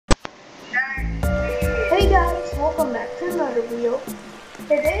welcome back to another video.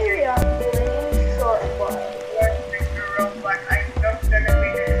 Today we are doing SharkBite.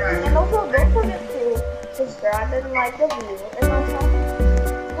 And also don't forget to subscribe and like the video. And also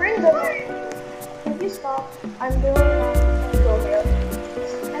ring the bell. If you stop, I'm doing go here.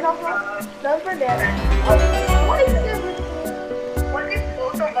 And also don't forget what is everything? What if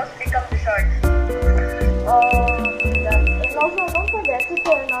both of us become the sharks? And also don't forget to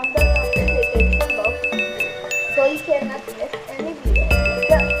turn on the notification bell so you cannot miss any video.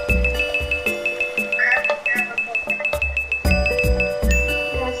 Yes.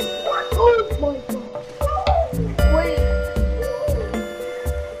 Oh my god. Wait.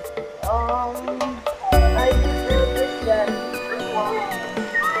 I noticed that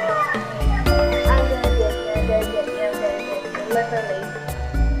I'm gonna get literally.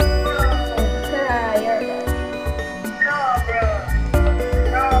 You're dead. No, bro.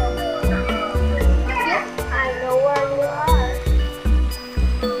 No. Yes, I know where you are.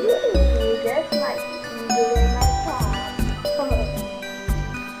 You just might be doing my time.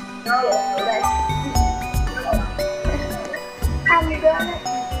 No. I'm gonna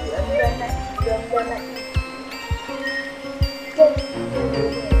eat you. I'm gonna eat you. Just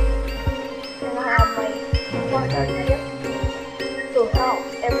and I have my partner here to help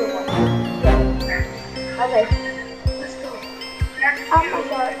everyone. Okay, let's go. Oh my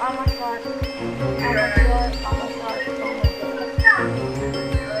god, oh my god. Oh my god, oh my god, oh my god.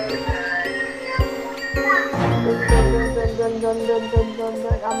 Dun,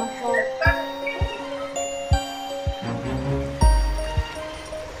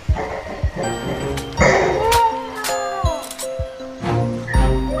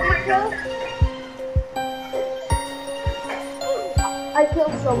 oh my god. I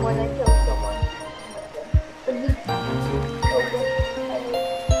killed someone.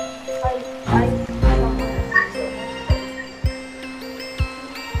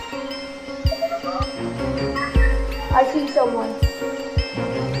 I see someone.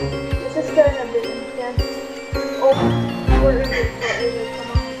 This is gonna be intense. Oh, where is it?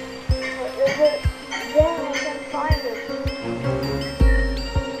 Come on. Where is it? Yeah, I can find it.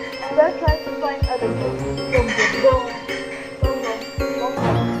 I'm gonna try to find other things. Boom.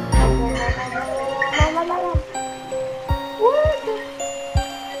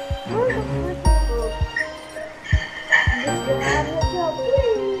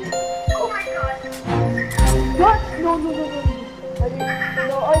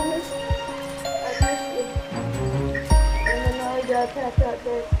 I missed it. And then I got attacked out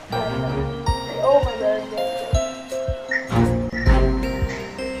there. Oh my god,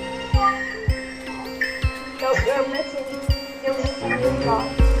 Nope, you're missing your box.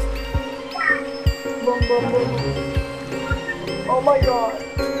 Boom. Oh my god.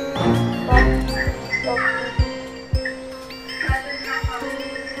 Stop.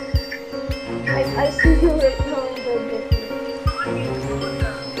 I see you right now in the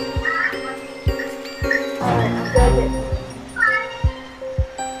Alright, I'm gonna get you.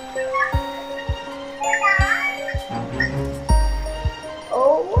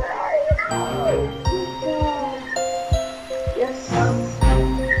 Oh, where are you? Yes.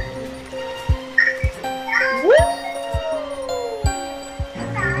 Woo!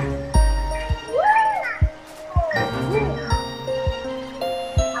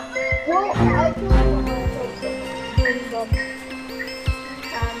 Well, I don't know how to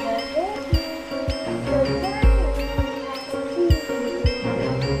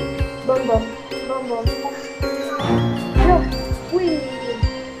Boom. No, we.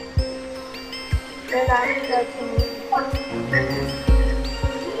 And I'm touching you.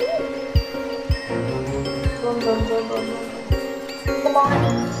 Boom. Come on.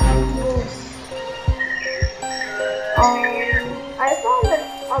 I found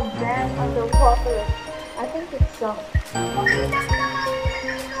a band underwater. I think it's some.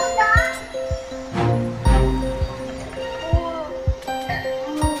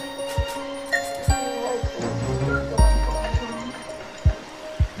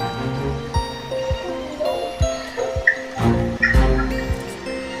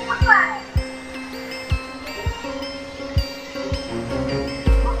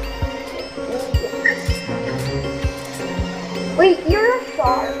 Wait, you're a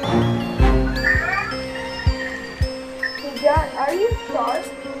shark? Hey John, are you a shark?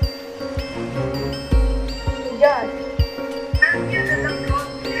 Hey John.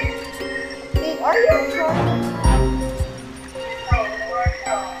 Hey, are you a shark?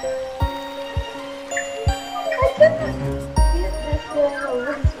 I cannot get this thing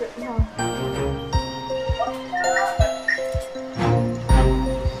over right now.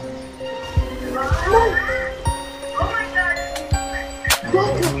 No!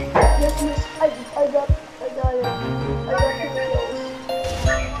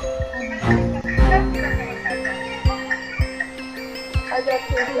 I got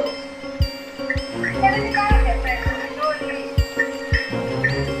 2 kills.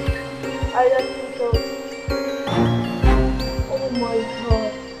 I got 2 kills. Oh my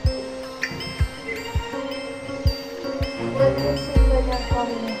god. Let me see if I can come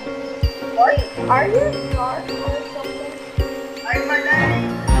in. What? Wait, are you a shark or something? I'm alive!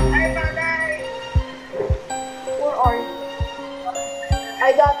 I'm alive! Where are you?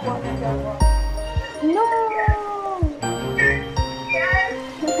 I got one. No! Yes!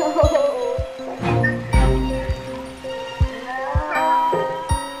 No!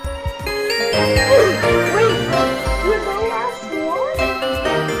 Wait! You're the last one?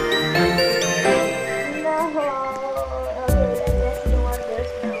 No! Okay, then let's do one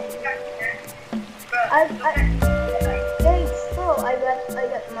this now. Hey, still, I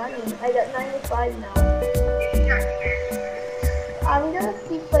got money. I got 95 now. I'm gonna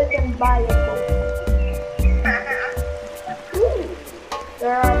see if I can buy a boat. Ooh,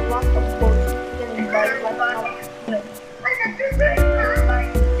 there are lots of boats you can buy right now.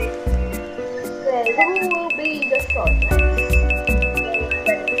 Okay, who will be the shark next?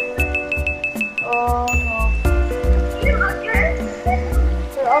 Oh no.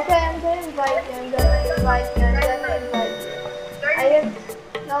 So, okay, I'm gonna invite you. I didn't.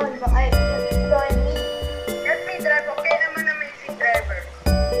 No, I didn't join me. Let me drive. Okay naman na may driver.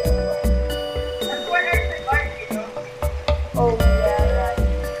 That's what I said, you know? Oh yeah, right.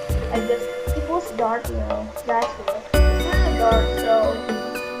 It was dark, you know. That's it. It's really dark, so.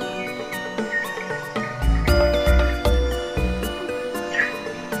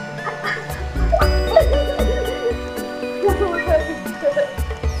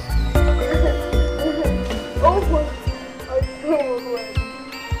 Oh my.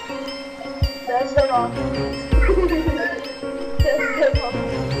 That's the wrong. That's the wrong.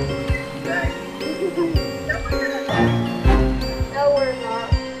 No, we're not.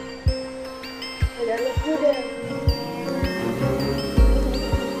 Okay, let's do this.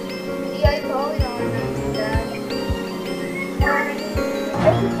 See, I told you I'm not do that.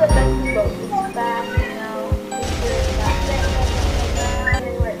 This is the best boat. It's back now. It's really back.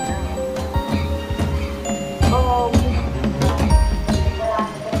 Running right now.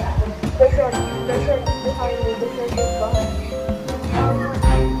 The shark is behind me. The shark is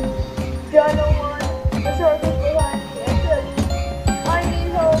behind me. John, the shark is behind me. I need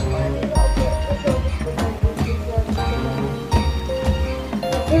help. The shark is behind me. The shark is behind me.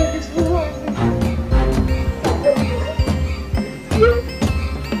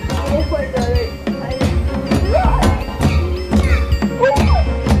 Oh my god.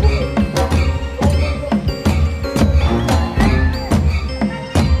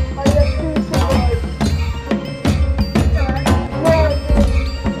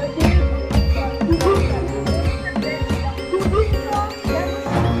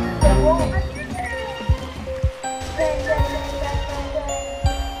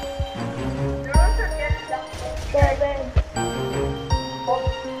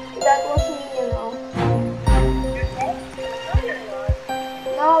 That was me, you know.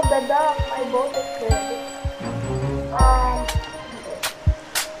 No, the duck. I bought it for it.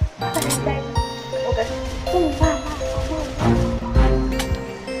 Okay.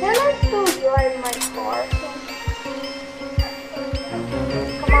 Can I still drive my car?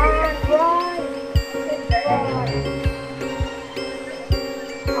 Come on, drive.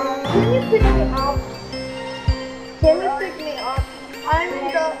 Can you pick me up?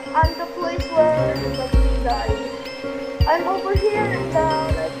 I'm the place where the puppy died. I'm over here in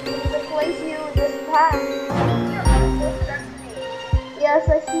the place you just passed. Yes,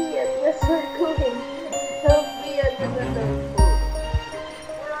 I see it. Yes, we're going. Help me at the boat.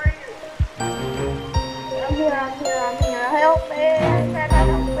 Where are you? I'm here. Help me.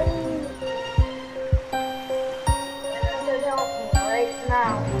 Help me. You should help me right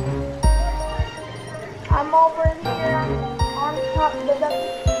now. I'm over here. I'm on top of the duck.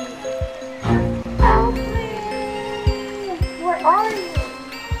 Help me! Where are you?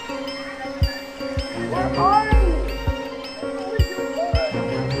 Where are you?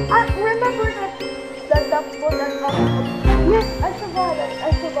 I remember that duck boat that yes, I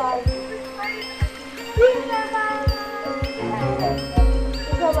survived. We survived!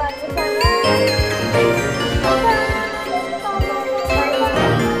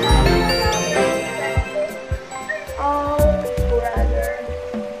 Oh, brother.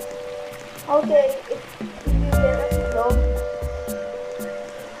 Okay, if you get us low,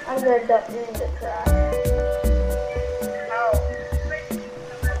 I'm gonna dump you in the trash. How?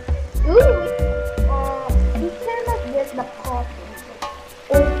 Ooh, we cannot get the coffee.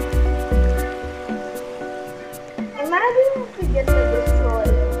 Oh. Imagine if we get the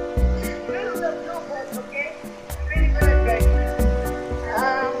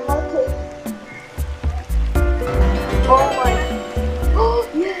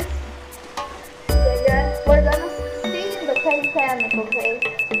Stay.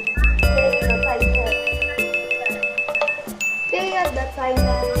 Stay in the Titan. Stay at the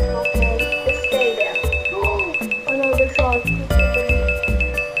Titan, okay? Just stay there. Another shark.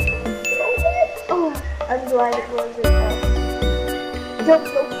 Oh, I'm glad it wasn't us. Jump,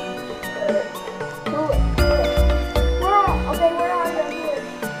 jump. Do it. Okay, where are you? Here.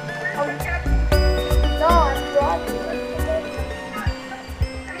 No, I'm driving.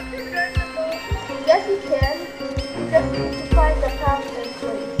 Yes, you can. You just need to find the captain,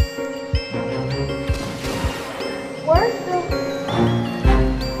 please. Where's the...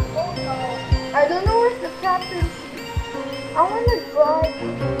 I don't know where's the captain. I want to drive.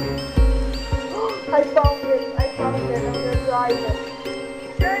 I found it. I'm gonna drive it.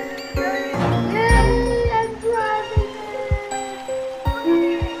 Yay! I'm driving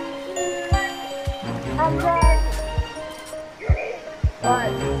it. I'm driving.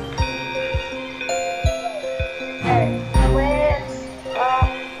 What? Hey, let's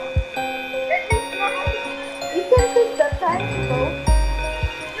you can take the time to go.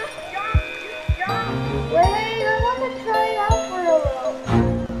 Wait, I want to try it out for a while.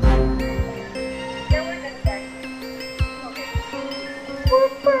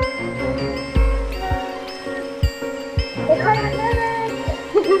 It's like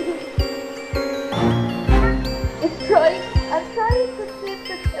it's trying. I'm trying to flip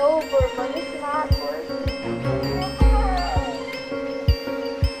it over, but it's not working.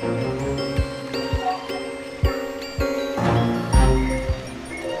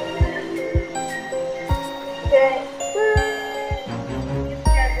 Okay.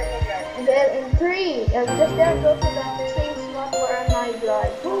 And then in 3, just there go to the same spot where I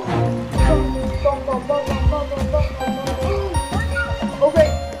drive.